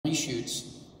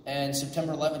and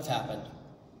September 11th happened.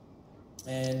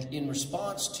 And in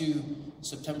response to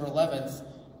September 11th,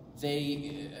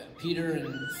 Peter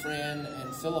and Fran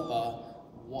and Philippa,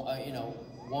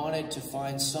 wanted to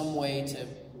find some way to. I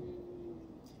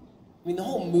mean, the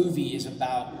whole movie is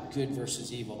about good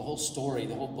versus evil. The whole story,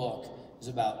 the whole book is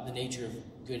about the nature of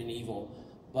good and evil.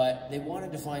 But they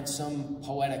wanted to find some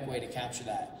poetic way to capture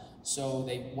that. So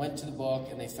they went to the book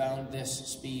and they found this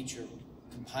speech, or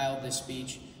compiled this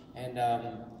speech, and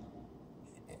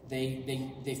they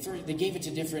gave it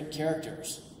to different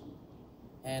characters.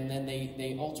 And then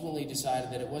they ultimately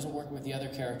decided that it wasn't working with the other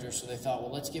characters, so they thought,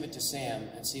 well, let's give it to Sam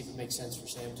and see if it makes sense for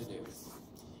Sam to do.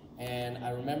 And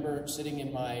I remember sitting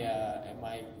in my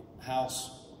house,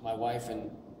 my wife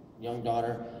and young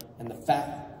daughter, and the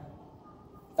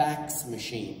fax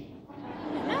machine.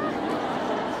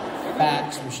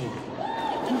 Fax machine.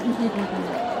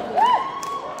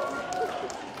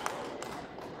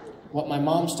 What my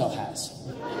mom still has.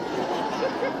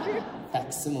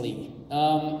 Facsimile.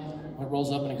 It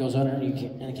rolls up and it goes under and you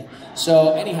can't.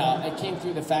 So anyhow, it came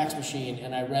through the fax machine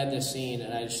and I read this scene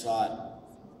and I just thought,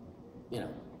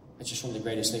 it's just one of the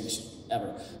greatest things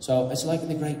ever. So it's like in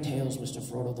the great tales, Mr.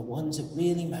 Frodo, the ones that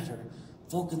really matter.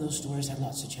 Folk in those stories had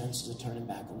lots of chances of turning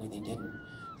back, only they didn't.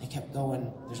 They kept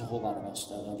going. There's a whole lot of other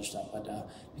stuff, but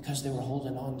because they were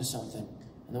holding on to something.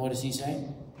 And then what does he say?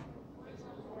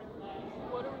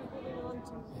 What are we holding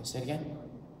on to? Say it again.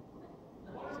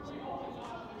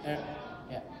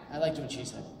 Yeah, I liked what she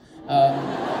said.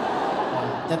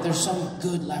 That there's some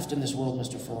good left in this world,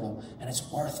 Mr. Frodo, and it's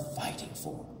worth fighting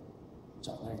for.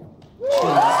 So, there you go.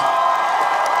 Oh,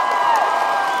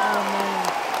 man.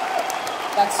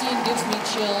 That scene gives me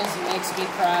chills and makes me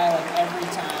cry like every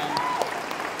time.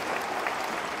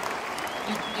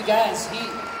 You guys,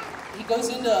 he goes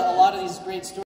into a lot of these great stories.